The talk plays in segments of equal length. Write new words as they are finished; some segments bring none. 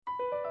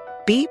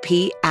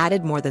BP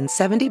added more than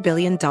 $70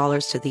 billion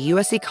to the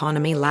U.S.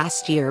 economy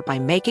last year by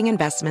making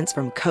investments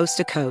from coast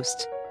to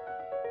coast.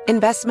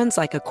 Investments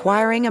like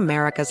acquiring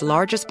America's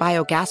largest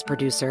biogas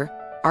producer,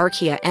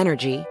 Archaea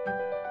Energy,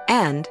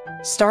 and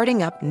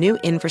starting up new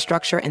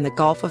infrastructure in the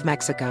Gulf of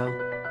Mexico.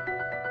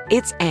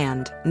 It's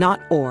and, not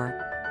or.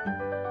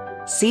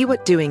 See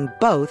what doing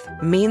both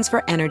means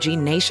for energy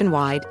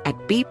nationwide at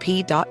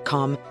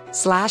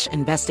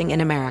bp.com/investing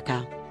in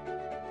America.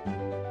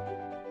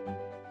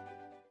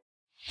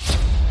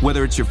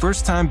 Whether it's your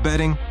first time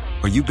betting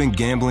or you've been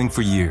gambling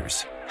for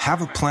years,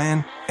 have a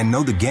plan and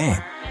know the game.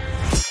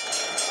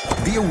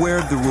 Be aware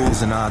of the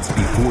rules and odds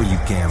before you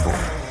gamble.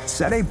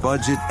 Set a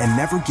budget and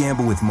never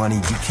gamble with money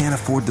you can't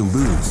afford to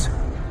lose.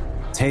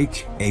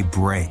 Take a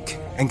break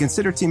and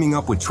consider teaming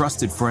up with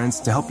trusted friends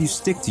to help you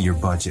stick to your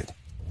budget.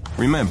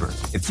 Remember,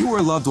 if you or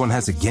a loved one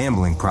has a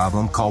gambling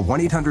problem, call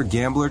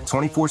 1-800-GAMBLER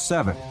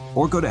 24/7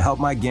 or go to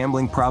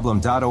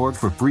helpmygamblingproblem.org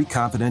for free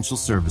confidential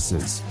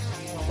services.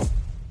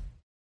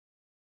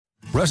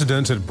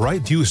 Residents at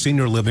Brightview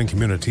Senior Living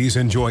Communities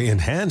enjoy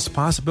enhanced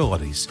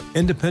possibilities,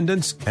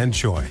 independence, and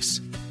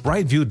choice.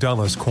 Brightview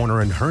Dulles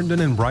Corner in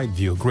Herndon and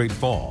Brightview, Great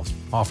Falls,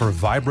 offer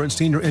vibrant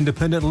senior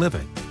independent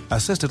living,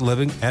 assisted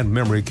living, and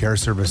memory care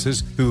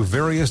services through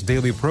various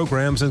daily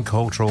programs and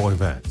cultural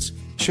events.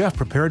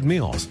 Chef-prepared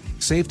meals,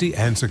 safety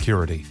and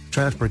security,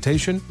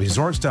 transportation,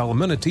 resort-style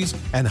amenities,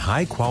 and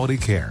high-quality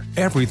care.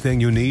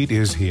 Everything you need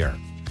is here.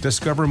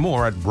 Discover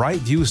more at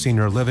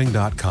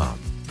brightviewseniorliving.com.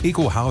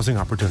 Equal housing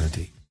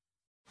opportunity.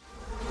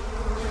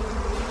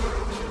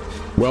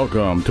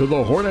 Welcome to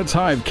the Hornets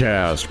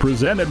Hivecast,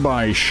 presented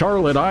by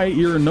Charlotte Eye,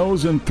 Ear,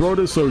 Nose, and Throat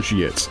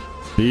Associates,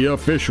 the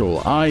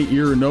official eye,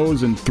 ear,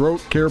 nose, and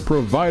throat care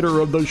provider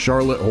of the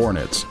Charlotte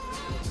Hornets.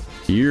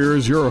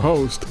 Here's your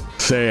host,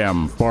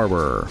 Sam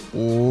Farber.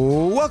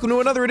 Welcome to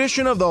another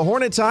edition of the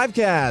Hornets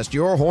Hivecast,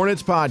 your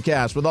Hornets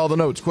podcast with all the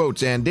notes,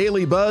 quotes, and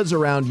daily buzz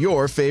around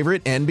your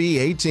favorite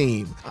NBA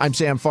team. I'm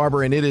Sam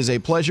Farber, and it is a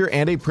pleasure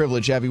and a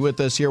privilege to have you with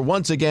us here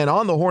once again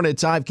on the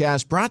Hornets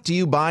Hivecast, brought to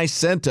you by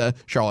CENTA,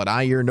 Charlotte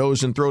Eye, Ear,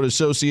 Nose, and Throat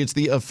Associates,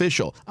 the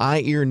official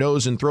eye, ear,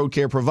 nose, and throat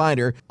care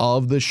provider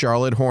of the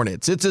Charlotte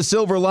Hornets. It's a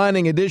silver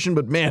lining edition,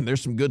 but man,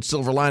 there's some good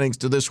silver linings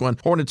to this one.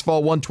 Hornets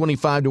fall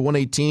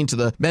 125-118 to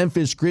the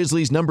Memphis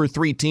Grizzlies, number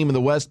 3 team in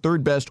the West, third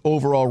best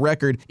overall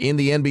record in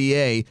the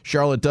NBA.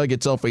 Charlotte dug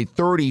itself a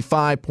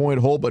 35-point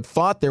hole, but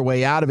fought their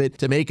way out of it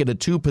to make it a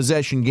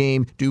 2-possession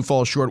game. Do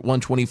fall short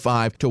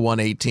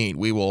 125-118.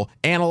 We will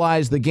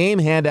analyze the game,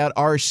 hand out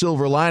our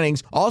silver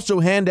linings,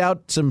 also hand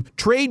out some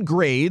trade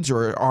grades,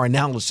 or our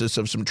analysis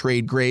of some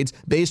trade grades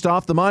based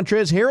off the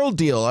Montrezl Harrell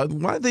deal.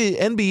 Why the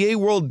NBA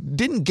world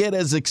didn't get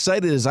as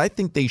excited as I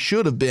think they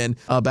should have been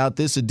about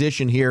this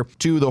addition here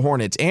to the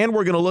Hornets. And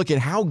we're going to look at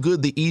how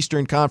good the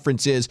Eastern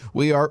Conference is.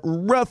 We are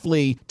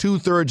roughly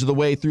 2/3 of the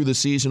way through the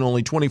season.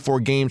 Only 24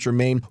 games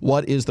remain.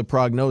 What is the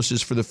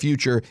prognosis for the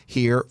future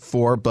here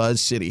for Buzz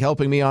City?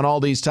 Helping me on all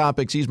these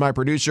topics, he's my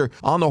producer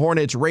on the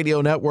Hornets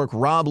Radio Network,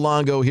 Rob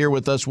Longo, here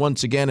with us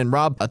once again. And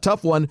Rob, a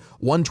tough one,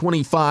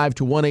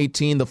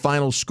 125-118, the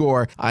final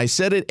score. I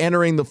said it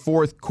entering the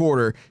fourth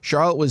quarter.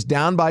 Charlotte was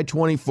down by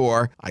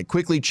 24. I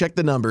quickly checked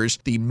the numbers.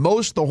 The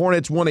most the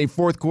Hornets won a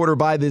fourth quarter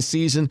by this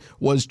season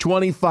was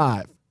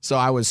 25. So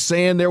I was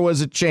saying there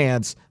was a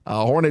chance.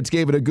 Hornets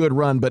gave it a good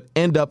run, but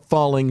end up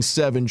falling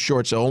 7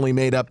 short, so only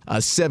made up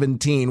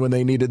 17 when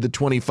they needed the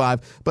 25.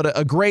 But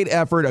a great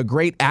effort, a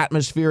great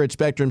atmosphere at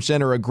Spectrum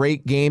Center, a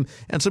great game,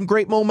 and some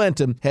great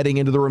momentum heading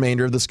into the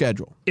remainder of the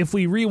schedule. If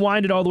we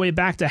rewind it all the way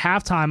back to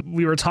halftime,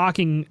 we were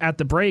talking at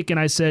the break, and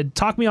I said,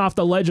 talk me off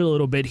the ledge a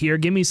little bit here,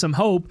 give me some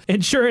hope.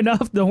 And sure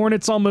enough, the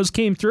Hornets almost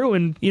came through,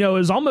 and it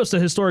was almost a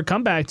historic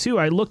comeback, too.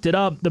 I looked it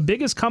up. The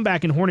biggest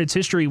comeback in Hornets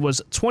history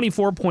was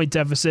 24-point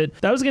deficit.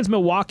 That was against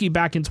Milwaukee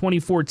back in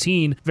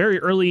 2014. Very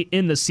early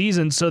in the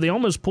season, so they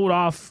almost pulled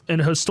off an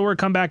historic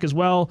comeback as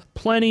well.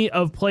 Plenty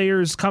of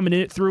players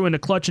coming through in a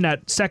clutch in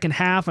that second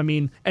half. I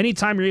mean,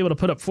 anytime you're able to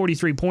put up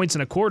 43 points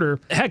in a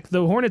quarter, heck,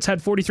 the Hornets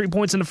had 43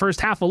 points in the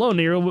first half alone.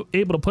 They were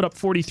able to put up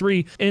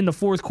 43 in the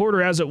fourth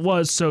quarter as it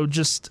was, so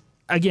just,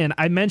 again,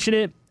 I mentioned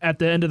it at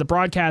the end of the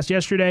broadcast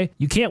yesterday.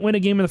 You can't win a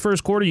game in the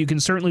first quarter. You can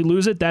certainly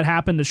lose it. That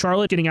happened to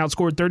Charlotte, getting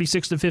outscored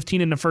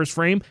 36-15 in the first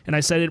frame. And I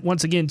said it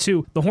once again,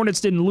 too. The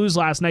Hornets didn't lose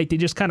last night. They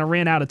just kind of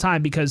ran out of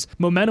time because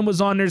momentum was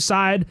on their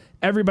side.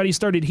 Everybody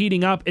started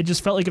heating up. It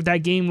just felt like if that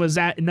game was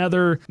at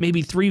another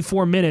maybe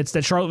 3-4 minutes,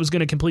 that Charlotte was going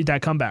to complete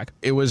that comeback.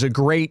 It was a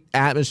great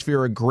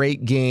atmosphere, a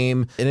great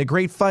game, and a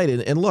great fight.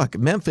 And look,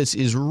 Memphis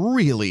is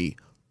really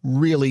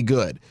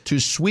good. To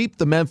sweep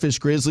the Memphis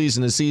Grizzlies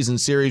in a season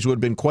series would have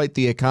been quite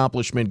the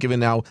accomplishment,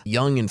 given how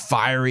young and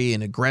fiery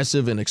and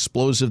aggressive and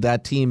explosive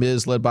that team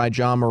is, led by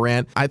John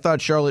Morant. I thought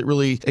Charlotte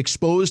really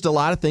exposed a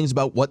lot of things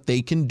about what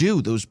they can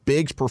do. Those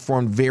bigs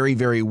performed very,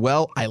 very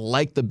well. I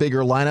like the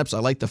bigger lineups.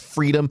 I like the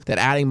freedom that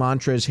adding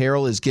Montrezl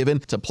Harrell is given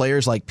to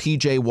players like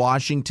P.J.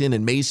 Washington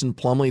and Mason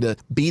Plumlee to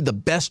be the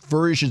best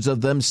versions of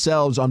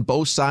themselves on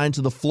both sides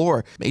of the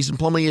floor. Mason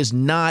Plumlee is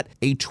not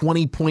a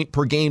 20-point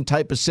per game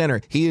type of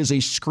center. He is a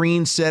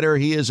screen setter.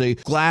 He is a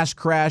glass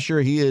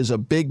crasher. He is a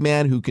big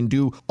man who can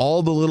do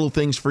all the little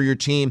things for your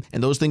team,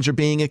 and those things are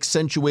being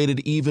accentuated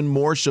even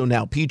more so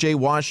now. P.J.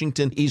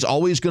 Washington, he's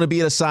always going to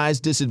be at a size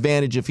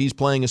disadvantage if he's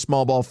playing a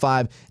small ball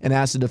 5 and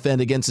has to defend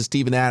against a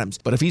Steven Adams.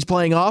 But if he's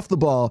playing off the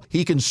ball,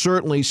 he can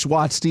certainly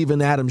swat Steven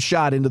Adams'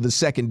 shot into the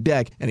second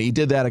deck, and he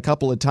did that a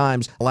couple of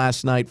times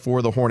last night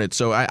for the Hornets.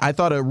 So I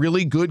thought a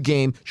really good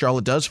game.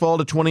 Charlotte does fall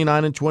to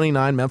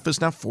 29-29.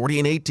 Memphis now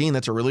 40-18.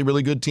 That's a really,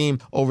 really good team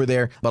over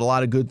there, but a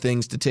lot of good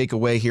things to take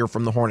away here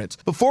from the Hornets.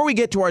 Before we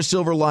get to our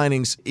silver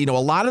linings, a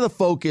lot of the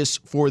focus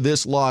for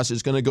this loss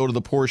is going to go to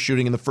the poor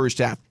shooting in the first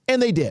half, and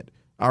they did.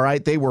 All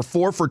right, they were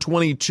 4 for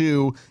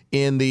 22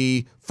 in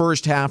the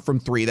first half from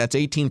 3. That's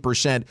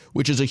 18%,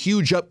 which is a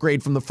huge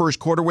upgrade from the first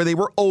quarter where they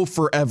were 0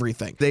 for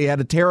everything. They had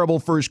a terrible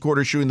first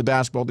quarter shooting the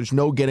basketball. There's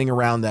no getting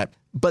around that.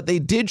 But they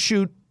did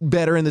shoot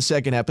better in the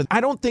second half. But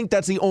I don't think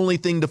that's the only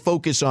thing to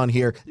focus on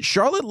here.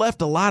 Charlotte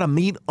left a lot of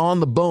meat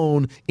on the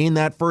bone in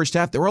that first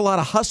half. There were a lot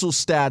of hustle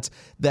stats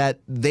that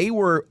they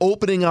were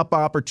opening up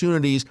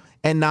opportunities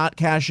and not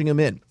cashing them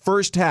in.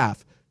 First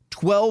half,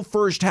 12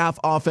 first half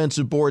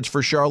offensive boards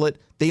for Charlotte.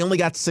 They only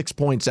got 6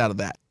 points out of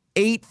that.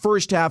 8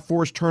 first half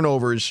forced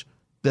turnovers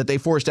that they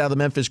forced out of the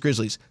Memphis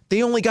Grizzlies.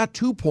 They only got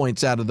 2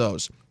 points out of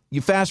those.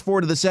 You fast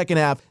forward to the second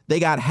half, they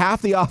got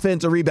half the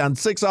offensive rebound,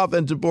 6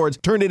 offensive boards,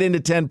 turned it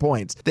into 10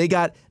 points. They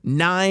got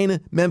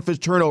 9 Memphis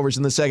turnovers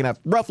in the second half,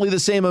 roughly the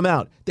same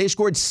amount. They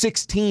scored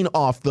 16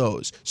 off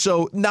those.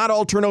 So not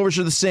all turnovers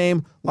are the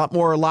same. A lot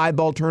more live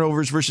ball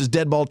turnovers versus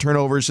dead ball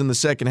turnovers in the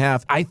second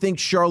half. I think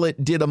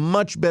Charlotte did a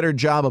much better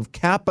job of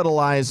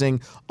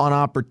capitalizing on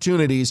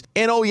opportunities.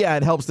 And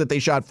it helps that they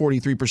shot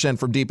 43%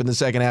 from deep in the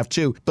second half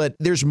too. But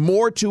there's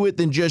more to it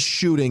than just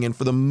shooting. And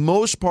for the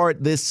most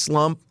part, this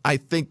slump, I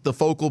think the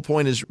focal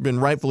point has been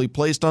rightfully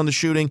placed on the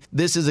shooting.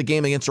 This is a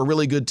game against a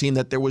really good team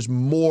that there was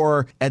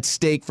more at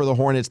stake for the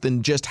Hornets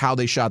than just how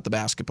they shot the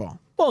basketball.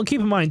 Well,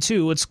 keep in mind,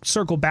 too, let's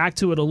circle back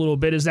to it a little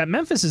bit, is that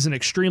Memphis is an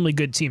extremely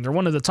good team. They're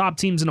one of the top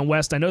teams in the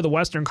West. I know the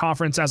Western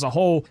Conference as a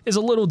whole is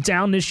a little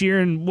down this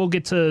year, and we'll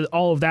get to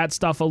all of that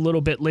stuff a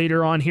little bit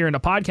later on here in the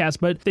podcast,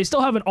 but they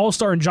still have an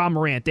all-star in Ja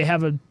Morant. They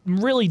have a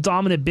really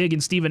dominant big in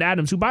Steven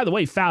Adams, who, by the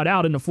way, fouled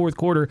out in the fourth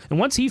quarter. And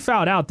once he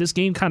fouled out, this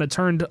game kind of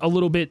turned a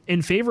little bit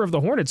in favor of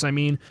the Hornets. I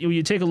mean,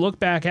 you take a look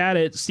back at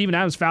it, Steven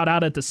Adams fouled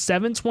out at the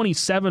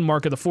 7:27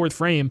 mark of the fourth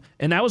frame,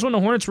 and that was when the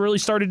Hornets really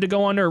started to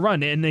go on their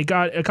run, and they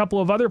got a couple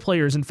of other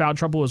players in foul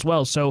trouble as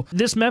well. So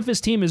this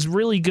Memphis team is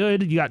really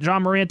good. You got Ja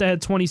Morant that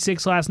had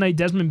 26 last night.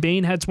 Desmond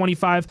Bane had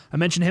 25. I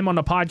mentioned him on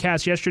the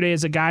podcast yesterday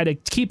as a guy to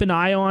keep an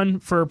eye on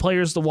for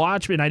players to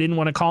watch, and I didn't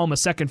want to call him a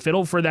second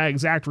fiddle for that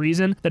exact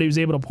reason, that he was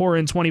able to pour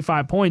in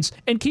 25 points.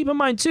 And keep in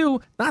mind,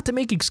 too, not to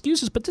make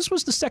excuses, but this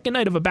was the second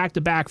night of a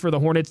back-to-back for the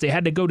Hornets. They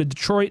had to go to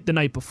Detroit the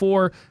night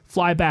before,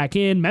 fly back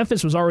in.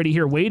 Memphis was already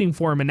here waiting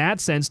for him in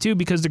that sense, too,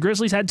 because the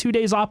Grizzlies had 2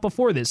 days off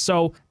before this.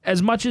 So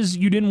as much as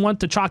you didn't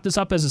want to chalk this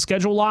up as a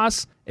schedule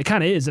loss, it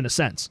kind of is in a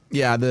sense.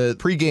 Yeah, the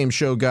pregame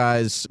show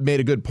guys made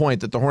a good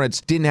point that the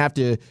Hornets didn't have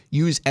to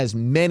use as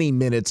many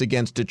minutes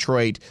against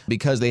Detroit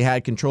because they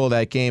had control of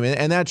that game.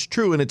 And that's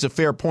true, and it's a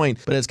fair point.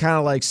 But it's kind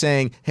of like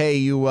saying, hey,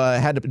 you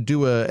had to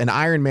do an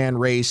Ironman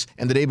race,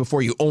 and the day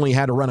before you only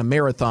had to run a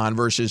marathon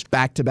versus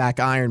back-to-back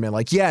Ironman.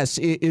 Like, yes,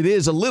 it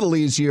is a little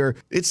easier.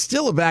 It's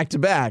still a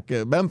back-to-back.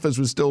 Memphis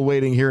was still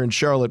waiting here in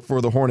Charlotte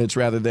for the Hornets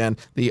rather than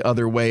the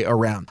other way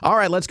around. All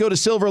right, let's go to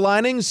silver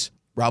linings.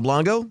 Rob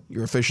Longo,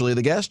 you're officially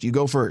the guest. You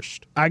go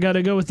first. I got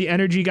to go with the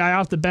energy guy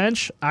off the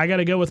bench. I got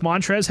to go with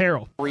Montrezl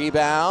Harrell.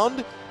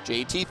 Rebound,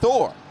 JT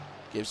Thor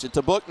gives it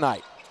to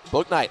Bouknight.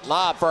 Bouknight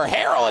lob for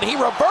Harrell, and he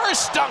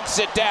reverse dunks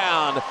it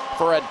down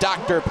for a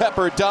Dr.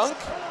 Pepper dunk.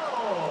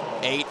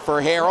 8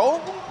 for Harrell.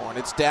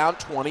 Hornets down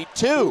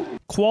 22.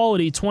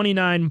 Quality,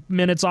 29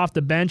 minutes off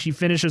the bench. He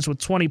finishes with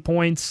 20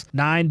 points,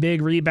 9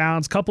 big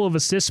rebounds, couple of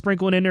assists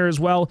sprinkled in there as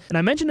well. And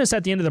I mentioned this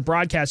at the end of the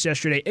broadcast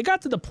yesterday. It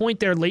got to the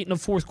point there late in the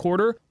fourth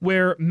quarter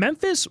where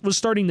Memphis was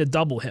starting to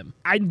double him.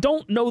 I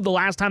don't know the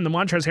last time the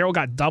Montrezl Harrell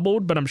got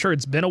doubled, but I'm sure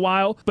it's been a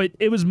while. But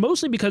it was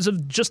mostly because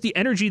of just the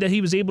energy that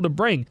he was able to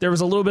bring. There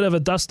was a little bit of a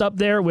dust up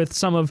there with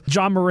some of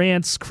Ja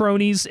Morant's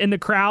cronies in the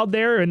crowd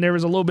there, and there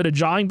was a little bit of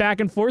jawing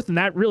back and forth, and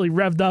that really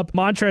revved up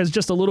Montrezl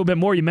just a little bit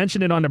more. You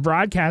mentioned it on the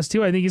broadcast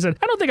too. I think he said,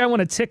 I don't think I want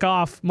to tick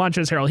off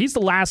Montrezl Harrell. He's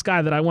the last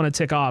guy that I want to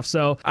tick off.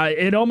 So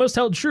it almost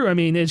held true. I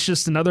mean, it's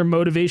just another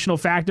motivational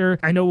factor.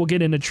 I know we'll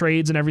get into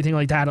trades and everything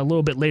like that a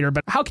little bit later,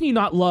 but how can you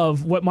not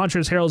love what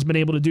Montrezl Harrell's been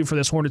able to do for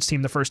this Hornets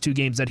team the first 2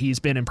 games that he's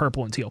been in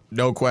purple and teal?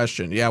 No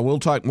question. Yeah, we'll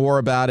talk more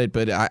about it,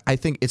 but I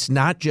think it's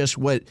not just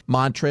what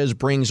Montrezl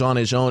brings on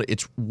his own,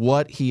 it's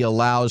what he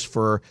allows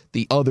for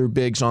the other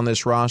bigs on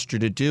this roster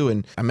to do.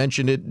 And I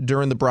mentioned it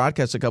during the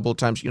broadcast a couple of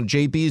times.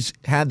 JB's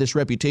had this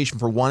reputation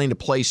for wanting to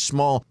play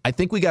small. I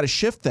think we got to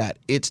shift that.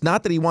 It's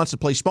not that he wants to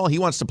play small, he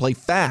wants to play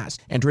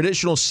fast. And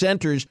traditional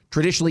centers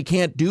traditionally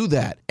can't do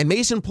that. And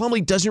Mason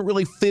Plumlee doesn't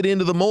really fit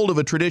into the mold of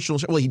a traditional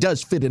center. Well, he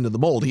does fit into the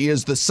mold. He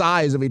is the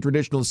size of a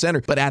traditional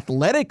center. But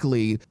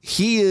athletically,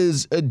 he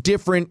is a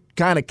different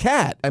kind of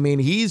cat. I mean,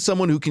 he's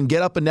someone who can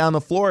get up and down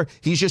the floor.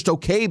 He's just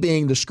okay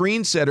being the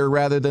screen setter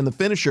rather than the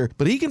finisher,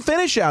 but he can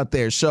finish out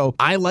there. So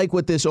I like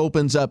what this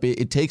opens up.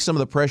 It takes some of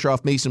the pressure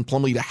off Mason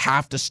Plumlee to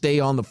have to stay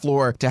on the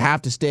floor, to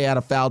have to stay out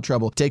of foul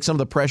trouble. Take some of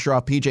the pressure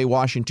off PJ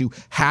Washington to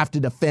have to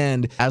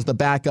defend as the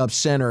backup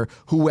center,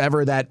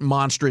 whoever that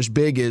monstrous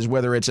big is,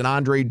 whether it's an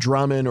Andre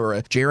Drummond or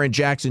a Jaren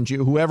Jackson,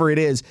 whoever it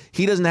is.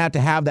 He doesn't have to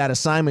have that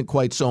assignment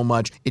quite so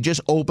much. It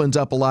just opens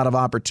up a lot of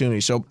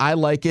opportunity. So I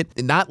like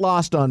it. Not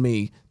lost on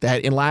me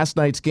that in last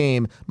night's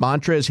game,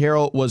 Montrezl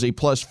Harrell was a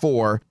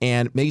 +4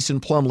 and Mason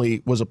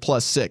Plumlee was a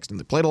 +6. And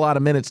they played a lot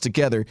of minutes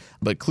together,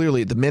 but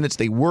clearly the minutes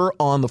they were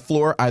on the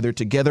floor, either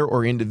together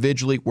or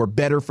individually, were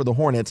better for the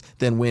Hornets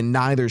than when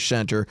neither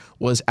center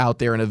was out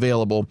there and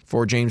available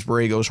for James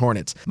Borrego's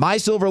Hornets. My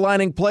silver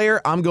lining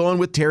player, I'm going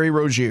with Terry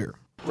Rozier.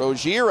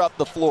 Rozier up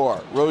the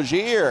floor.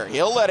 Rozier,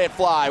 he'll let it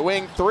fly.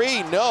 Wing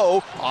 3,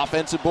 no.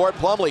 Offensive board,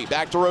 Plumlee.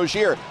 Back to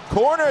Rozier.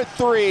 Corner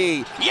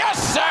 3.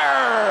 Yes,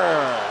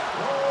 sir!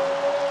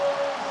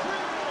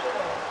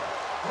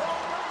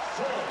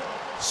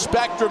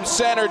 Spectrum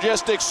Center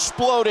just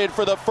exploded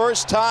for the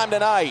first time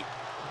tonight.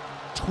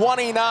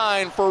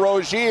 29 for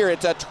Rozier.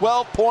 It's a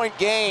 12-point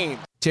game.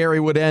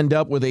 Terry would end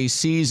up with a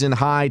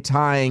season-high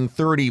tying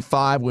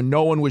 35. When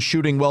no one was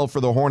shooting well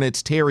for the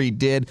Hornets, Terry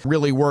did.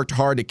 Really worked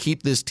hard to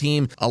keep this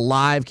team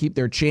alive, keep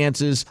their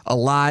chances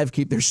alive,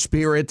 keep their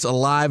spirits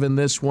alive in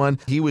this one.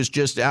 He was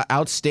just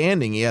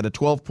outstanding. He had a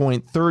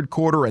 12-point third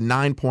quarter, a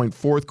 9-point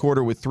fourth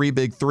quarter with 3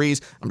 big threes.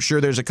 I'm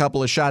sure there's a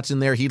couple of shots in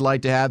there he'd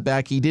like to have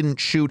back. He didn't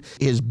shoot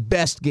his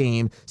best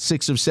game,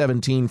 6 of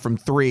 17 from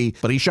 3,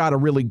 but he shot a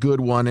really good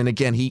one. And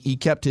again, he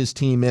kept his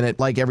team in it,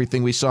 like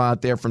everything we saw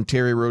out there from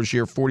Terry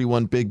Rozier,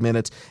 41 big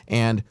minutes,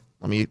 and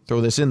let me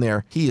throw this in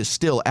there. He is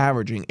still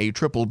averaging a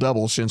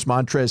triple-double since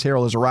Montrezl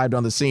Harrell has arrived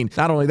on the scene.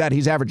 Not only that,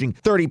 he's averaging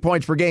 30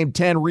 points per game,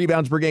 10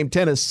 rebounds per game,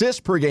 10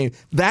 assists per game.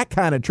 That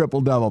kind of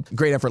triple-double.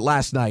 Great effort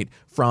last night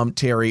from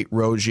Terry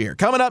Rozier.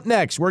 Coming up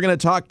next, we're going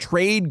to talk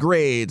trade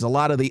grades. A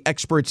lot of the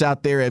experts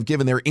out there have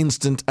given their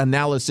instant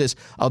analysis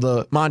of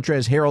the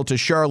Montrezl Harrell to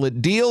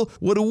Charlotte deal.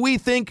 What do we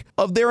think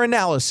of their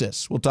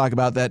analysis? We'll talk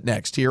about that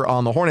next here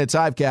on the Hornets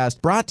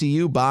Hivecast, brought to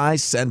you by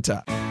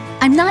Senta.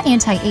 I'm not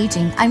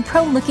anti-aging. I'm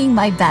pro-looking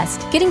my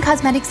best. Getting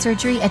cosmetic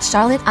surgery at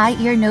Charlotte Eye,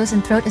 Ear, Nose,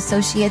 and Throat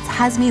Associates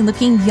has me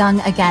looking young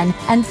again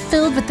and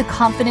filled with the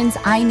confidence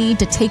I need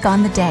to take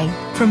on the day.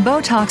 From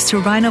Botox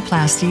to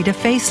rhinoplasty to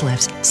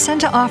facelifts,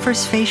 Senta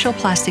offers facial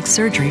plastic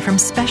surgery from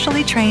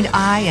specially trained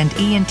eye and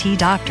ENT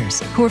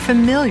doctors who are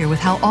familiar with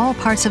how all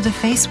parts of the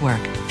face work.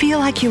 Feel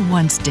like you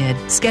once did.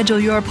 Schedule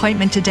your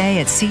appointment today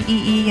at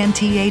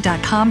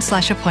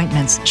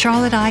ceenta.com/appointments.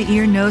 Charlotte Eye,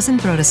 Ear, Nose,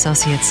 and Throat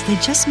Associates. They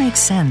just make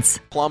sense.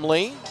 Plumlee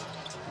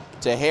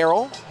to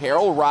Harrell.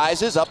 Harrell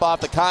rises up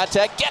off the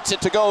contact, gets it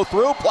to go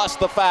through, plus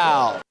the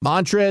foul.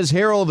 Montrezl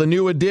Harrell, the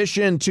new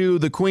addition to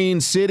the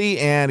Queen City,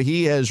 and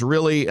he has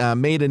really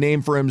made a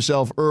name for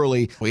himself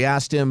early. We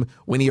asked him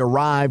when he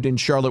arrived in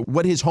Charlotte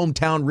what his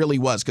hometown really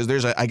was, because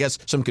there's, I guess,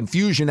 some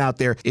confusion out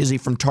there. Is he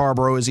from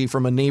Tarboro? Is he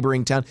from a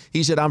neighboring town?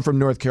 He said, I'm from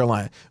North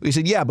Carolina. We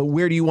said, yeah, but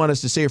where do you want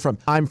us to say you're from?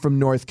 I'm from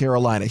North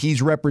Carolina.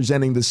 He's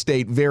representing the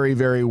state very,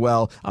 very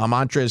well.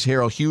 Montrezl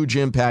Harrell, huge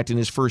impact in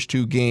his first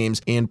 2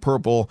 games in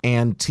purple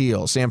and teal.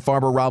 Sam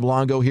Farber, Rob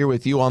Longo here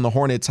with you on the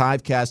Hornets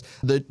Hivecast.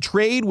 The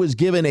trade was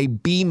given a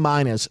B-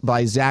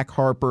 by Zach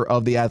Harper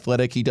of The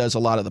Athletic. He does a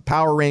lot of the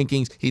power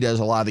rankings. He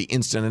does a lot of the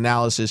instant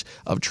analysis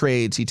of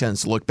trades. He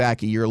tends to look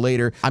back a year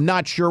later. I'm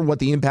not sure what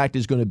the impact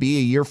is going to be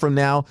a year from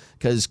now,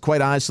 because quite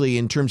honestly,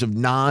 in terms of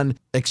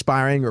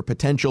non-expiring or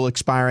potential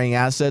expiring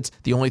assets,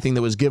 the only thing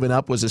that was given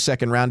up was a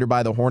second rounder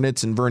by the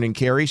Hornets and Vernon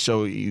Carey.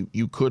 So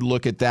you could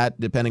look at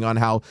that depending on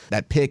how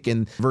that pick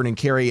and Vernon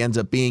Carey ends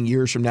up being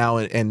years from now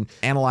and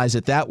analyze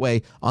it that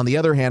way. On the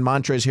other hand,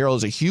 Montrezl Harrell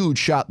is a huge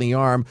shot in the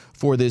arm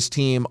for this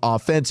team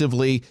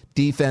offensively,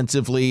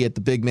 defensively, at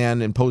the big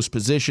man and post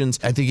positions.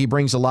 I think he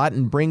brings a lot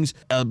and brings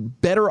a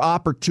better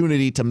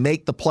opportunity to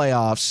make the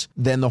playoffs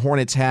than the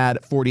Hornets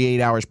had 48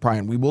 hours prior.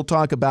 And we will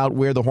talk about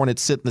where the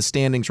Hornets sit in the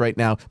standings right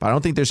now, but I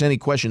don't think there's any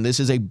question this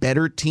is a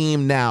better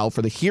team now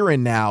for the here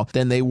and now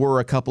than they were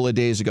a couple of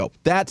days ago.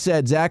 That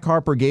said, Zach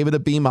Harper gave it a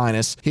B-.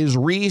 His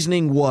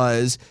reasoning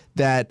was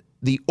that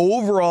the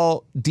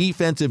overall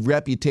defensive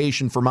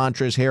reputation for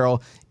Montrezl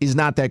Harrell is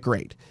not that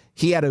great.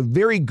 He had a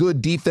very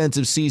good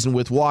defensive season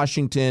with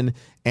Washington,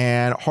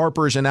 and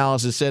Harper's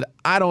analysis said,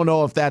 I don't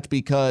know if that's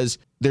because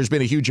there's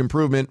been a huge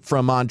improvement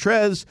from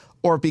Montrezl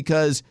or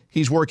because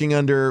he's working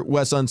under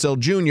Wes Unseld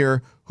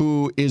Jr.,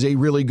 who is a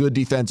really good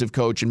defensive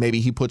coach, and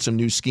maybe he put some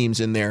new schemes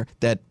in there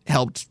that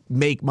helped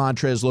make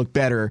Montrezl look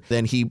better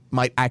than he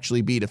might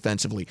actually be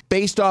defensively.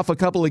 Based off a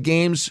couple of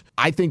games,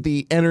 I think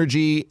the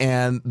energy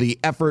and the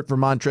effort for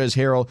Montrezl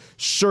Harrell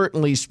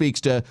certainly speaks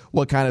to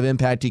what kind of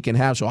impact he can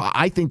have. So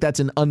I think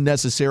that's an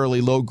unnecessarily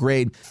low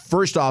grade.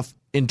 First off,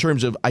 in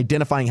terms of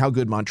identifying how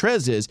good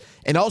Montrezl is,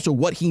 and also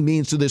what he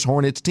means to this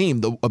Hornets team.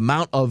 The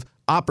amount of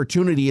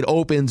opportunity it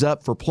opens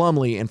up for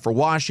Plumlee and for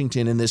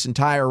Washington and this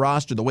entire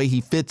roster, the way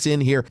he fits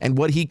in here and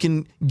what he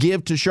can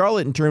give to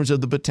Charlotte in terms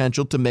of the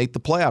potential to make the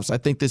playoffs. I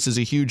think this is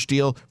a huge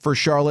deal for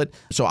Charlotte.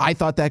 So I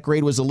thought that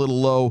grade was a little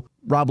low.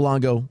 Rob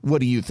Longo, what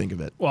do you think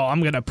of it? Well,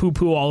 I'm going to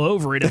poo-poo all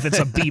over it if it's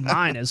a B-.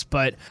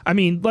 But, I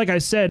mean, like I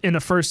said in the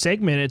first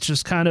segment, it's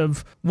just kind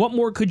of what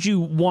more could you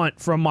want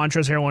from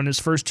Montrezl Harrell in his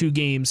first 2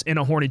 games in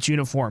a Hornets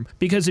uniform?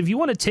 Because if you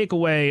want to take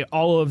away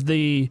all of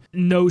the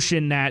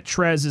notion that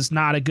Trez is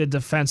not a good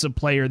defensive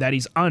player, that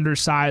he's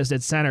undersized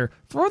at center,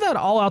 throw that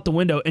all out the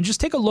window and just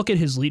take a look at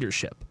his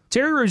leadership.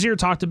 Terry Rozier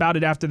talked about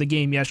it after the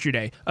game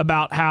yesterday,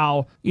 about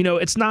how,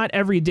 it's not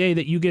every day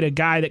that you get a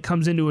guy that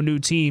comes into a new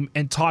team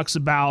and talks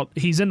about,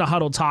 he's in the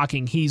huddle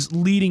talking, he's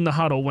leading the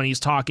huddle when he's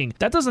talking.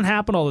 That doesn't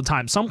happen all the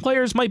time. Some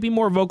players might be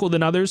more vocal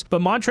than others,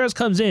 but Montrez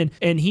comes in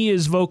and he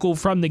is vocal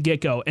from the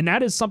get-go. And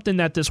that is something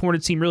that this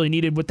Hornets team really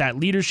needed with that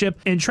leadership.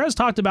 And Trez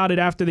talked about it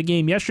after the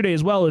game yesterday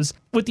as well, as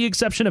with the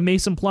exception of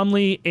Mason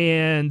Plumlee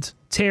and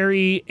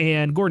Terry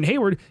and Gordon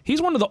Hayward,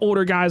 he's one of the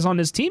older guys on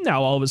his team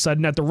now all of a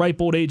sudden at the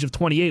ripe old age of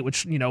 28,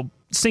 which,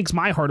 sinks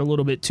my heart a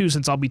little bit too,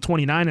 since I'll be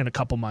 29 in a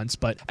couple months.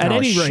 But at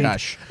any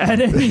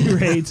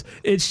rate,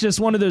 it's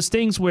just one of those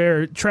things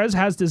where Trez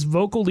has this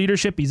vocal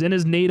leadership. He's in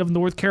his native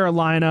North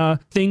Carolina.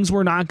 Things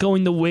were not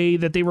going the way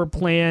that they were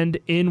planned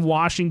in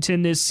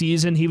Washington this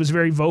season. He was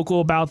very vocal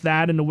about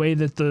that in the way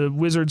that the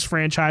Wizards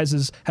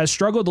franchise has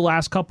struggled the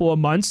last couple of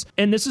months.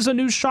 And this is a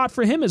new shot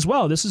for him as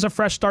well. This is a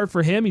fresh start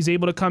for him. He's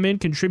able to come in,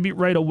 contribute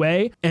right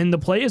away, and the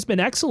play has been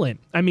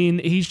excellent. I mean,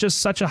 he's just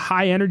such a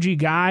high energy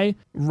guy,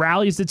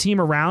 rallies the team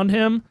around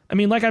him. I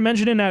mean, like I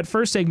mentioned in that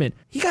first segment,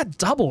 he got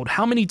doubled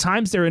how many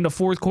times there in the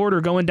fourth quarter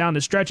going down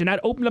the stretch, and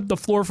that opened up the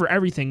floor for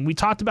everything. We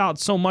talked about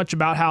so much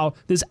about how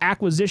this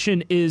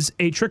acquisition is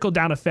a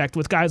trickle-down effect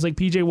with guys like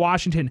P.J.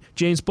 Washington,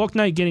 James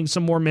Bouknight getting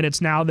some more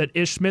minutes now that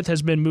Ish Smith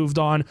has been moved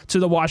on to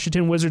the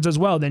Washington Wizards as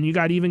well. Then you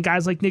got even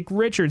guys like Nick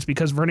Richards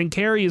because Vernon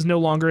Carey is no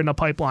longer in the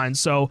pipeline.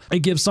 So it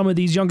gives some of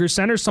these younger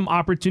centers some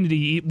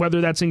opportunity,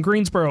 whether that's in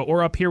Greensboro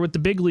or up here with the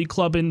big league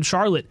club in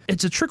Charlotte.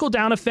 It's a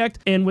trickle-down effect,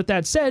 and with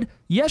that said,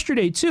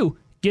 yesterday too,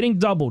 getting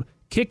doubled,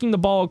 kicking the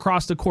ball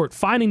across the court,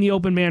 finding the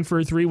open man for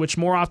a 3, which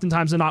more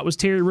oftentimes than not was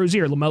Terry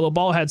Rozier. LaMelo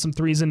Ball had some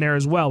 3s in there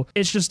as well.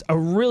 It's just a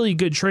really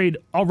good trade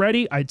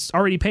already. It's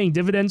already paying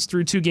dividends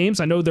through 2 games.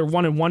 I know they're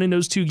 1-1 in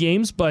those 2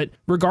 games, but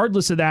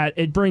regardless of that,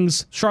 it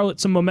brings Charlotte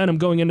some momentum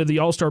going into the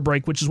All-Star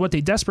break, which is what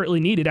they desperately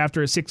needed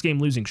after a 6-game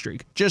losing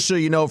streak. Just so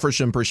you know, for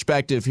some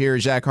perspective here,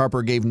 Zach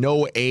Harper gave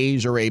no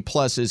A's or A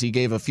pluses. He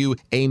gave a few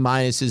A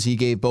minuses. He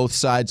gave both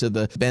sides of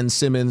the Ben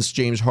Simmons,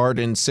 James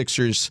Harden,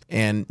 Sixers,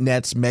 and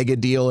Nets mega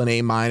deal an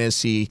A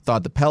minus. He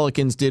thought the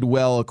Pelicans did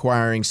well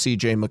acquiring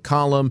C.J.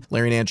 McCollum,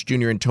 Larry Nance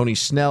Jr., and Tony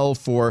Snell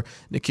for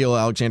Nickeil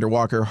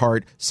Alexander-Walker,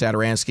 Hart,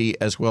 Satoransky,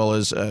 as well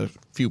as a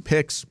few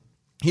picks.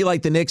 He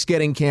liked the Knicks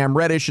getting Cam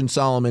Reddish and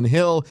Solomon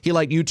Hill. He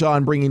liked Utah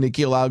and bringing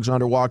Nickeil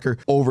Alexander-Walker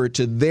over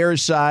to their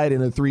side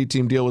in a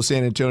 3-team deal with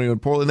San Antonio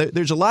and Portland.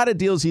 There's a lot of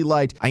deals he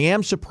liked. I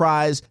am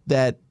surprised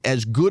that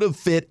as good a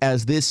fit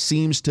as this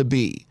seems to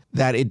be,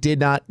 that it did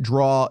not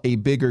draw a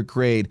bigger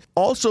grade.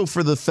 Also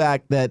for the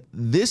fact that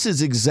this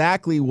is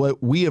exactly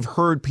what we have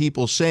heard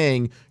people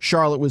saying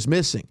Charlotte was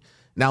missing.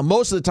 Now,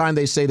 most of the time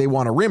they say they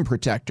want a rim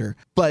protector,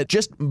 but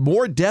just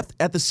more depth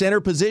at the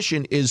center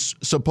position is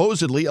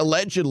supposedly,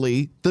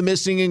 allegedly, the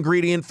missing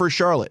ingredient for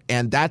Charlotte.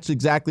 And that's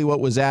exactly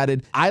what was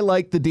added. I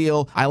like the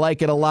deal. I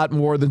like it a lot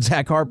more than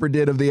Zach Harper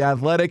did of The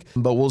Athletic,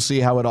 but we'll see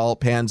how it all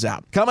pans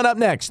out. Coming up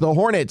next, the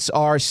Hornets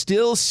are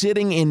still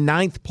sitting in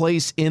 9th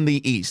place in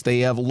the East. They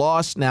have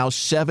lost now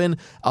 7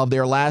 of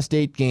their last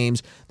 8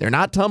 games. They're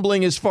not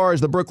tumbling as far as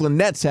the Brooklyn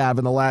Nets have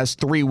in the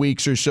last 3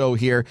 weeks or so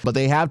here, but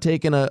they have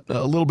taken a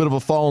little bit of a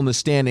fall in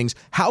the standings.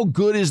 How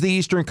good is the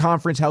Eastern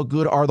Conference? How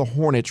good are the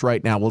Hornets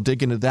right now? We'll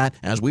dig into that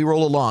as we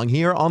roll along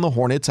here on the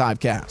Hornets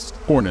Hivecast.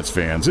 Hornets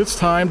fans, it's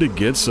time to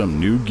get some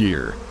new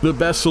gear. The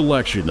best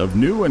selection of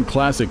new and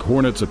classic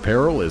Hornets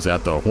apparel is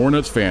at the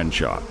Hornets Fan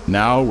Shop,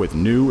 now with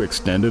new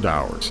extended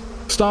hours.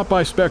 Stop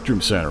by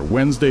Spectrum Center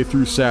Wednesday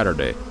through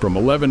Saturday from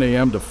 11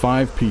 a.m. to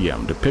 5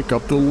 p.m. to pick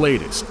up the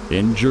latest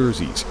in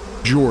jerseys,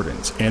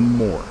 Jordans, and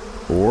more.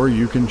 Or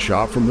you can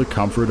shop from the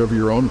comfort of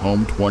your own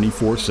home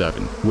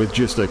 24/7 with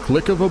just a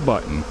click of a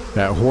button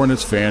at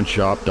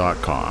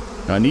HornetsFanshop.com.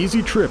 An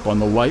easy trip on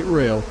the light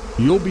rail,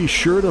 you'll be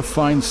sure to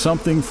find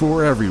something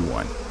for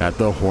everyone at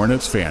the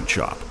Hornets Fan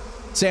Shop.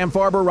 Sam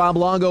Farber, Rob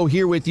Longo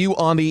here with you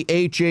on the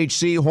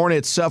HHC.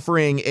 Hornets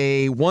suffering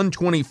a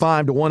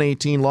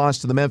 125-118 loss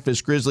to the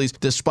Memphis Grizzlies,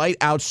 despite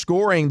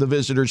outscoring the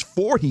visitors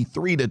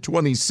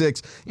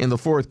 43-26 in the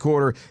fourth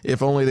quarter.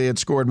 If only they had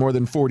scored more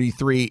than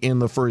 43 in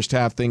the first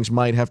half, things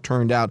might have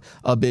turned out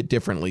a bit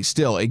differently.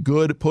 Still, a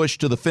good push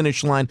to the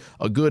finish line,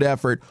 a good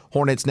effort.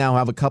 Hornets now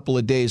have a couple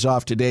of days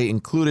off today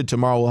included.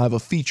 Tomorrow we'll have a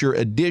feature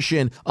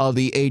edition of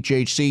the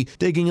HHC,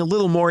 digging a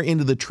little more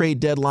into the trade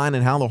deadline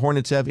and how the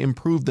Hornets have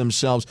improved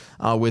themselves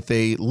with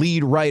a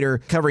lead writer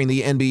covering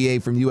the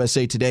NBA from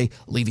USA Today,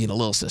 leaving a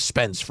little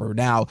suspense for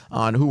now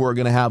on who we're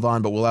going to have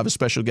on, but we'll have a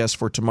special guest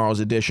for tomorrow's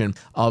edition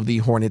of the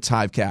Hornets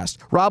Hivecast.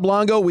 Rob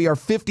Longo, we are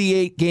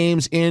 58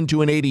 games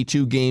into an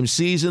 82-game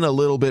season, a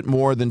little bit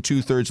more than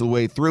two-thirds of the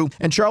way through,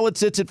 and Charlotte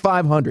sits at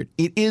 500.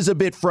 It is a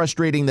bit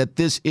frustrating that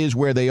this is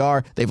where they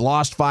are. They've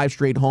lost 5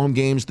 straight home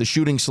games. The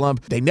shooting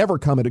slump, they never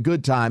come at a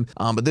good time,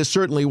 but this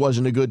certainly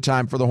wasn't a good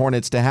time for the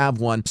Hornets to have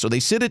one. So they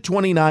sit at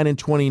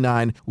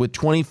 29-29 with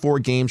 24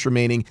 games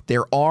remaining.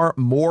 There are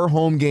more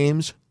home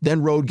games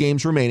than road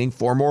games remaining,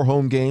 4 more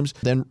home games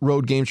than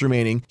road games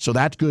remaining. So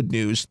that's good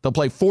news. They'll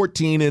play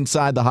 14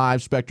 inside the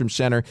Hive Spectrum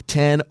Center,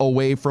 10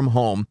 away from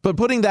home. But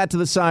putting that to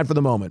the side for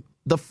the moment,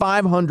 the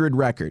 500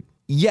 record.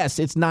 Yes,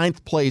 it's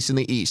 9th place in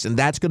the East, and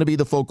that's going to be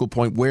the focal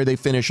point where they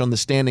finish on the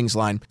standings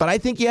line. But I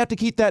think you have to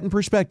keep that in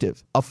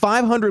perspective. A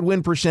 500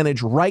 win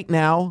percentage right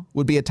now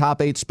would be a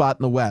top 8 spot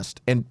in the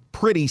West, and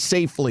pretty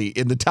safely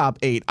in the top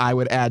 8, I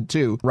would add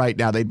too. Right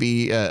now, they'd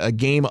be a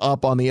game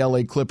up on the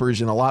LA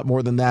Clippers and a lot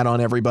more than that on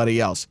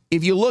everybody else.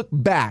 If you look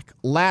back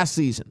last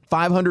season,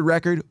 500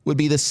 record would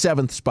be the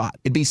 7th spot.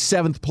 It'd be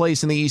 7th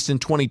place in the East in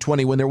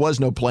 2020 when there was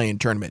no play-in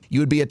tournament.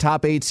 You would be a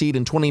top 8 seed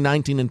in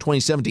 2019 and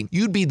 2017.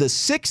 You'd be the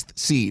 6th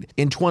seed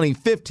in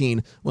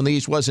 2015 when the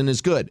East wasn't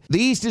as good.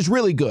 The East is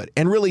really good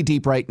and really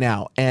deep right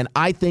now, and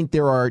I think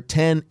there are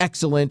 10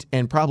 excellent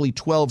and probably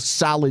 12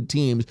 solid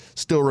teams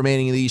still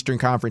remaining in the Eastern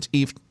Conference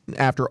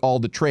after all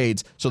the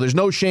trades. So there's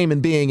no shame in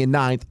being in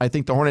 9th. I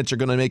think the Hornets are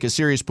going to make a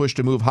serious push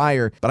to move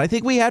higher, but I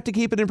think we have to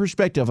keep it in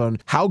perspective on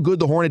how good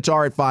the Hornets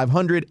are at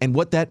 500 and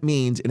what that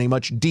means in a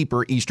much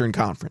deeper Eastern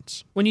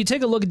Conference. When you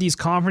take a look at these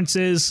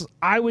conferences,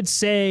 I would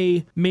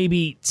say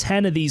maybe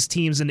 10 of these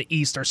teams in the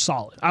East are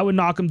solid. I would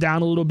knock them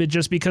down a little bit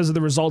just because of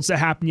the results that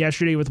happened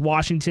yesterday with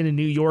Washington and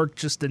New York.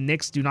 Just the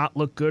Knicks do not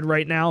look good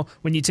right now.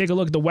 When you take a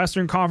look at the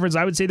Western Conference,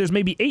 I would say there's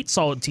maybe 8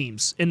 solid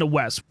teams in the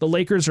West. The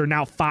Lakers are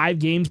now 5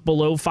 games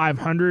below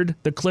 500.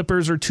 The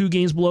Clippers are 2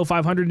 games below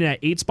 500 in that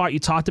 8 spot you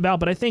talked about,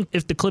 but I think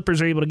if the Clippers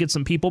are able to get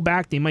some people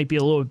back, they might be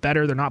a little bit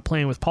better. They're not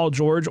playing with Paul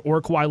George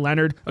or Kawhi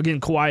Leonard.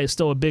 Again, Kawhi is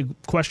still a big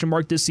question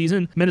mark this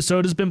season.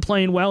 Minnesota's been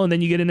playing well, and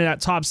then you get into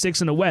that top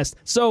 6 in the West.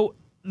 So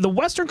the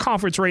Western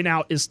Conference right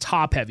now is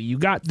top heavy. You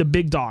got the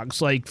big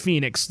dogs like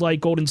Phoenix,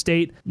 like Golden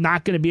State,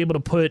 not going to be able to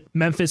put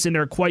Memphis in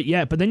there quite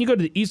yet. But then you go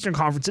to the Eastern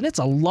Conference, and it's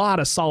a lot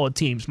of solid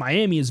teams.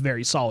 Miami is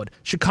very solid.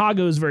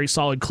 Chicago is very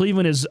solid.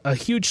 Cleveland is a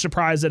huge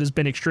surprise that has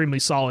been extremely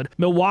solid.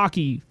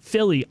 Milwaukee,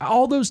 Philly,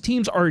 all those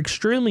teams are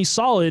extremely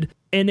solid,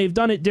 and they've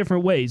done it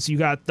different ways. You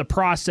got the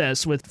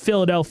process with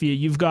Philadelphia.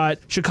 You've got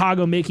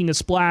Chicago making a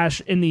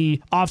splash in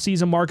the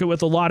offseason market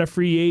with a lot of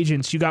free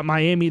agents. You got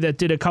Miami that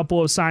did a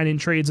couple of sign-in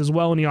trades as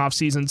well in the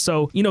offseason.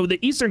 So, the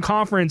Eastern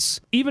Conference,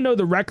 even though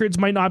the records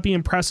might not be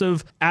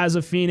impressive as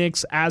a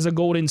Phoenix, as a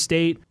Golden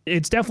State,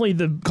 it's definitely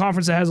the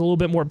conference that has a little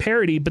bit more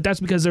parity, but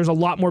that's because there's a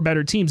lot more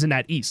better teams in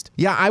that East.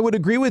 Yeah, I would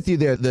agree with you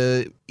there.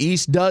 The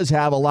East does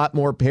have a lot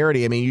more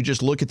parity. I mean, you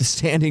just look at the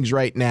standings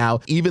right now.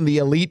 Even the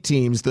elite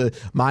teams, the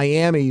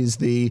Miamis,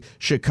 the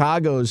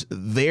Chicagos,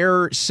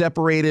 they're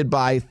separated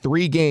by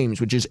 3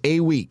 games, which is a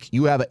week.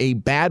 You have a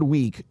bad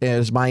week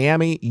as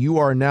Miami. You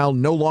are now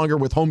no longer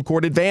with home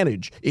court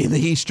advantage in the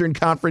Eastern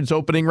Conference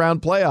opening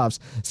round playoffs.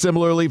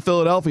 Similarly,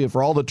 Philadelphia,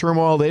 for all the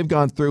turmoil they've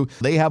gone through,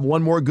 they have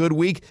one more good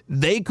week.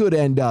 They could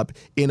end up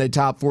in a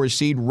top 4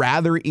 seed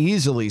rather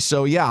easily.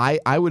 So, yeah,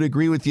 I would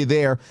agree with you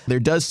there. There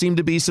does seem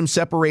to be some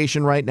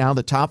separation right now.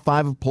 The top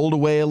 5 have pulled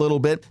away a little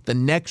bit. The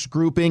next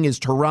grouping is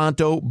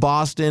Toronto,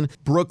 Boston,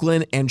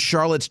 Brooklyn, and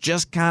Charlotte's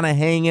just kind of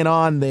hanging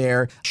on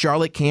there.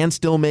 Charlotte can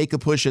still make a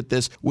push at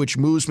this, which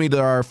moves me to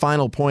our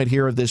final point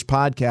here of this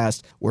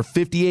podcast. We're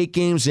 58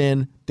 games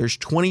in. There's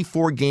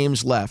 24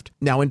 games left.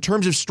 Now, in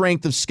terms of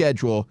strength of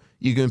schedule,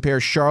 you compare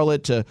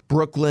Charlotte to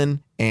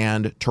Brooklyn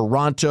and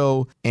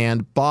Toronto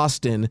and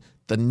Boston.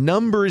 The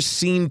numbers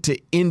seem to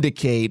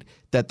indicate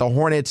that the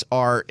Hornets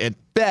are at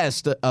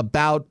best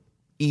about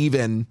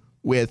even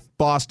with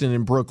Boston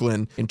and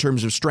Brooklyn in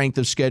terms of strength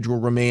of schedule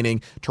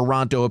remaining.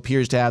 Toronto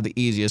appears to have the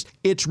easiest.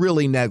 It's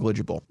really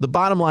negligible. The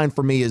bottom line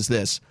for me is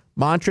this.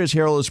 Montrezl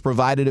Harrell has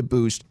provided a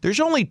boost. There's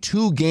only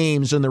 2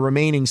 games in the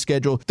remaining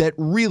schedule that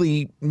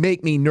really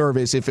make me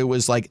nervous if it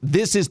was like,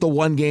 this is the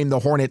one game the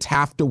Hornets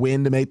have to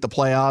win to make the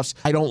playoffs.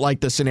 I don't like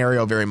the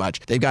scenario very much.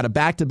 They've got a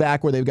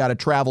back-to-back where they've got to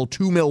travel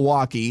to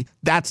Milwaukee.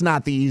 That's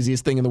not the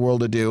easiest thing in the world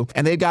to do.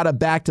 And they've got a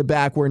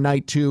back-to-back where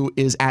night 2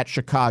 is at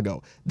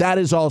Chicago. That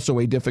is also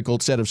a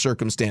difficult set of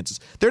circumstances.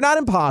 They're not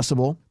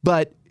impossible,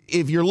 but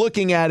if you're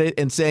looking at it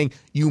and saying,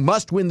 you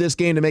must win this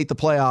game to make the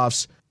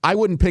playoffs, I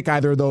wouldn't pick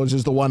either of those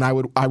as the one I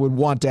would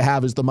want to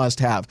have as the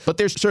must-have. But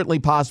there's certainly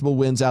possible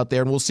wins out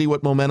there, and we'll see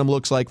what momentum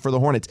looks like for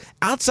the Hornets.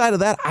 Outside of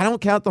that, I don't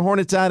count the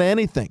Hornets out of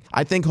anything.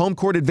 I think home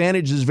court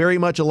advantage is very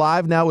much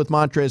alive now with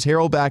Montrezl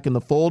Harrell back in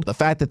the fold. The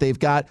fact that they've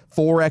got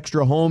 4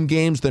 extra home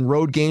games than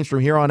road games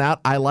from here on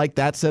out, I like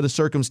that set of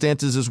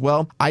circumstances as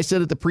well. I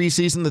said at the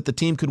preseason that the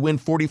team could win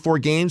 44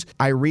 games.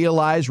 I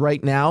realize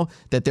right now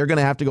that they're going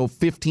to have to go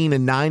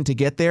 15-9 to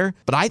get there,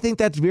 but I think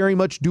that's very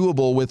much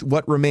doable with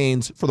what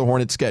remains for the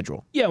Hornets'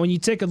 schedule. Yeah, Yeah, when you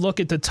take a look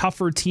at the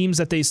tougher teams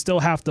that they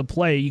still have to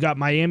play, you got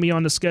Miami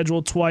on the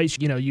schedule twice.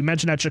 You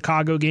mentioned that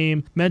Chicago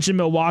game, mentioned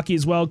Milwaukee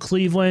as well,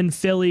 Cleveland,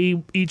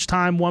 Philly, each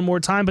time, one more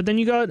time. But then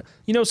you got,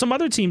 some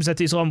other teams that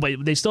they still haven't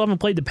played. They still haven't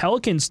played the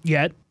Pelicans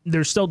yet.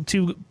 There's still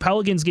 2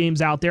 Pelicans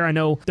games out there. I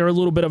know they're a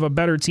little bit of a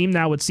better team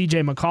now with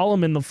CJ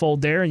McCollum in the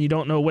fold there, and you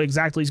don't know what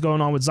exactly is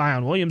going on with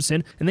Zion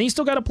Williamson. And then you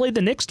still got to play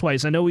the Knicks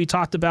twice. I know we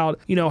talked about,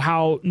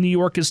 how New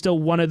York is still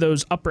one of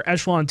those upper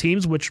echelon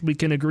teams, which we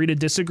can agree to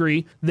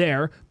disagree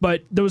there.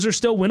 But those are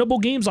still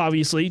winnable games,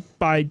 obviously,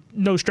 by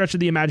no stretch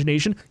of the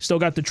imagination. You still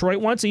got Detroit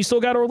once, and you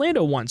still got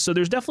Orlando once. So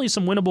there's definitely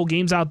some winnable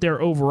games out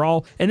there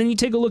overall. And then you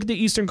take a look at the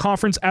Eastern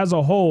Conference as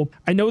a whole.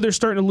 I know they're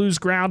starting to lose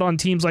ground on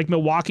teams like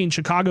Milwaukee and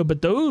Chicago,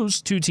 but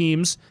those 2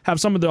 teams have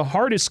some of the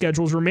hardest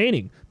schedules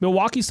remaining.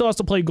 Milwaukee still has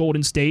to play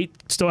Golden State,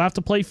 still have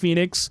to play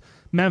Phoenix,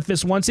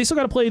 Memphis once. They still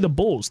got to play the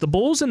Bulls. The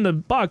Bulls and the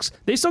Bucks,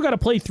 they still got to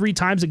play 3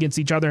 times against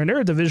each other, and they're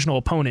a divisional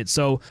opponent.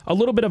 So a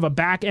little bit of a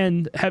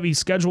back-end heavy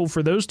schedule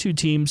for those 2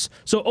 teams.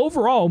 So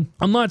overall,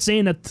 I'm not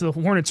saying that the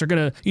Hornets are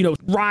going to,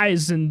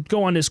 rise and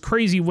go on this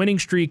crazy winning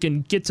streak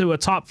and get to a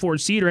top 4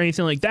 seed or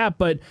anything like that.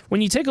 But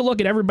when you take a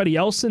look at everybody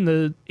else in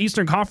the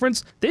Eastern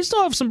Conference, they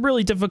still have some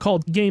really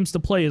difficult games to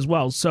play as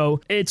well. So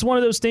it's one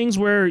of those things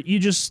where you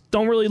just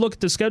don't really look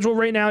at the schedule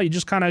right now. You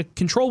just kind of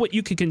control what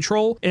you can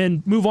control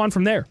and move on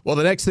from there. Well,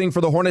 the next thing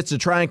for the Hornets to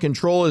try and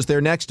control is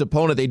their next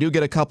opponent. They do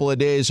get a couple of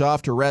days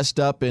off to rest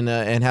up and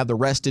have the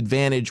rest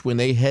advantage when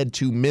they head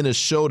to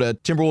Minnesota.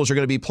 Timberwolves are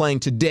going to be playing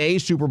today,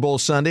 Super Bowl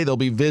Sunday. They'll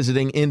be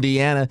visiting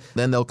Indiana.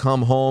 Then they'll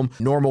come home.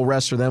 Normal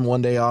rest for them,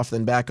 1 day off,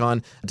 then back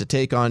on to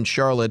take on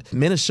Charlotte.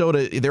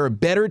 Minnesota, they're a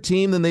better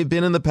team than they've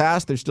been in the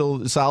past. They're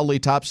still solidly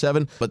top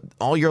 7, but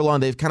all year long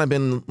they've kind of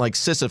been like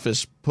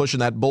Sisyphus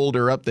pushing that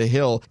boulder up the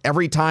hill.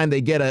 Every time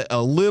they get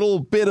a little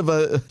bit of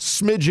a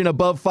smidgen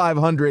above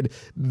 500,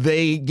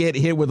 they get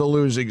hit with a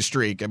losing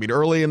streak. I mean,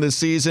 early in the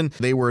season,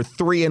 they were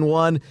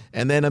 3-1,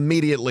 and then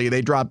immediately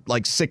they dropped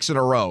like 6 in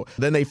a row.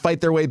 Then they fight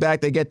their way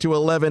back. They get to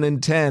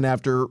 11-10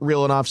 after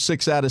reeling off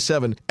 6 out of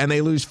 7, and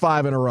they lose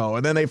 5 in a row.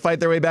 And then they fight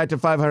their way back to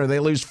 500.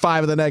 They lose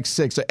 5 of the next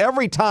 6. So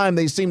every time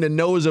they seem to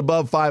nose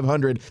above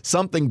 500,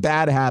 something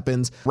bad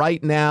happens.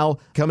 Right now,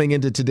 coming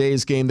into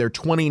today's game, they're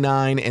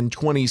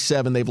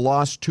 29-27. They've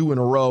lost 2 in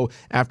a row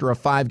after a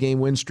 5-game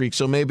win streak.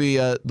 So maybe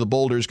the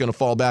Boulder's going to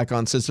fall back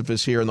on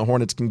Sisyphus here, and the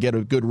Hornets can get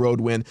a good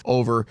road win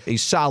over a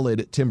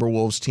solid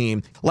Timberwolves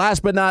team.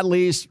 Last but not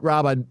least,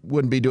 Rob, I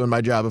wouldn't be doing my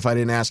job if I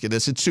didn't ask you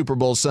this. It's Super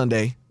Bowl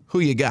Sunday.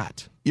 Who you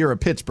got? You're a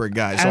Pittsburgh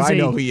guy, so I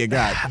know who you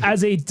got.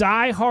 As a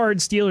diehard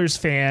Steelers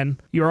fan,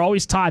 you're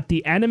always taught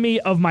the enemy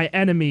of my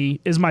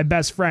enemy is my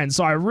best friend.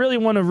 So I really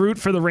want to root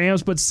for the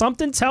Rams, but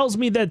something tells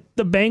me that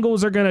the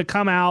Bengals are going to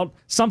come out.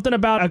 Something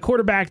about a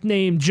quarterback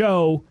named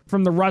Joe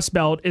from the Rust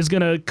Belt is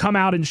going to come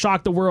out and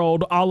shock the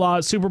world, a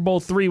la Super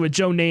Bowl III with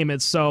Joe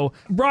Namath. So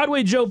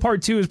Broadway Joe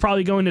Part 2 is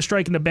probably going to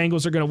strike, and the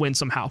Bengals are going to win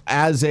somehow.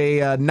 As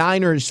a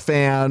Niners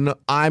fan,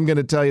 I'm going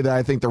to tell you that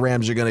I think the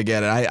Rams are going to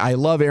get it. I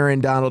love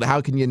Aaron Donald.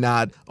 How can you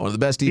not? One of the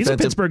best defensive.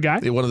 He's a Pittsburgh guy.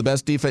 One of the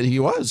best defense. He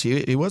was.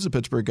 He was a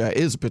Pittsburgh guy.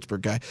 Is a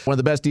Pittsburgh guy. One of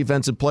the best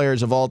defensive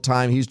players of all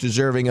time. He's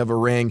deserving of a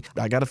ring.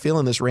 I got a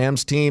feeling this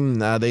Rams team,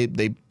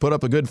 they put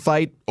up a good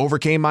fight,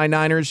 overcame my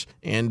Niners,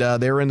 and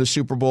they were in the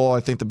Super Bowl.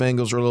 I think the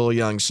Bengals are a little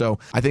young, so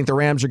I think the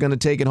Rams are going to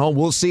take it home.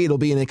 We'll see. It'll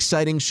be an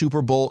exciting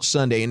Super Bowl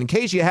Sunday. And in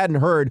case you hadn't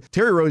heard,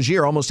 Terry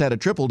Rozier almost had a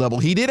triple-double.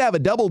 He did have a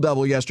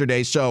double-double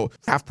yesterday, so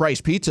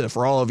half-price pizza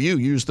for all of you.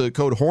 Use the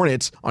code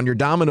HORNETS on your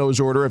Domino's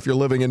order if you're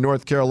living in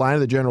North Carolina,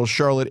 the general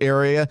Charlotte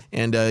area,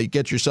 and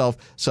get yourself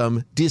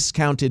some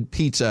discounted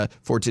pizza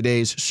for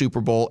today's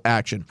Super Bowl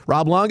action.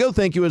 Rob Longo,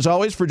 thank you as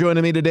always for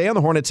joining me today on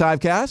the Hornets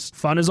Hivecast.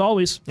 Fun as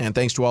always. And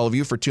thanks to all of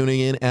you for tuning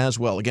in as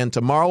well. Again,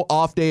 tomorrow,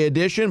 off-day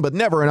edition, but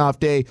never an off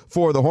day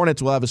for the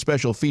Hornets. We'll have a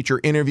special feature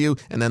interview,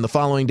 and then the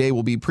following day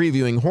we'll be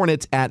previewing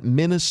Hornets at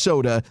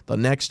Minnesota, the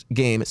next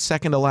game,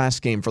 second to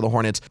last game for the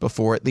Hornets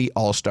before the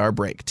All-Star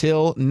break.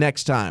 Till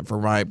next time, for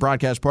my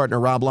broadcast partner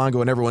Rob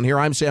Longo and everyone here,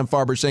 I'm Sam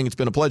Farber saying it's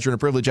been a pleasure and a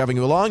privilege having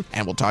you along,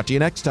 and we'll talk to you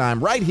next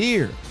time right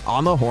here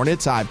on the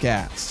Hornets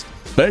Hivecast.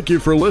 Thank you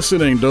for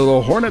listening to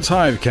the Hornets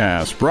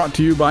Hivecast, brought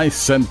to you by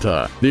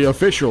Senta, the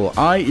official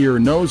eye, ear,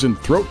 nose, and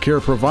throat care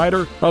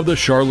provider of the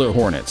Charlotte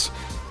Hornets.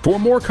 For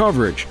more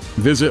coverage,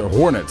 visit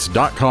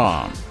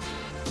Hornets.com.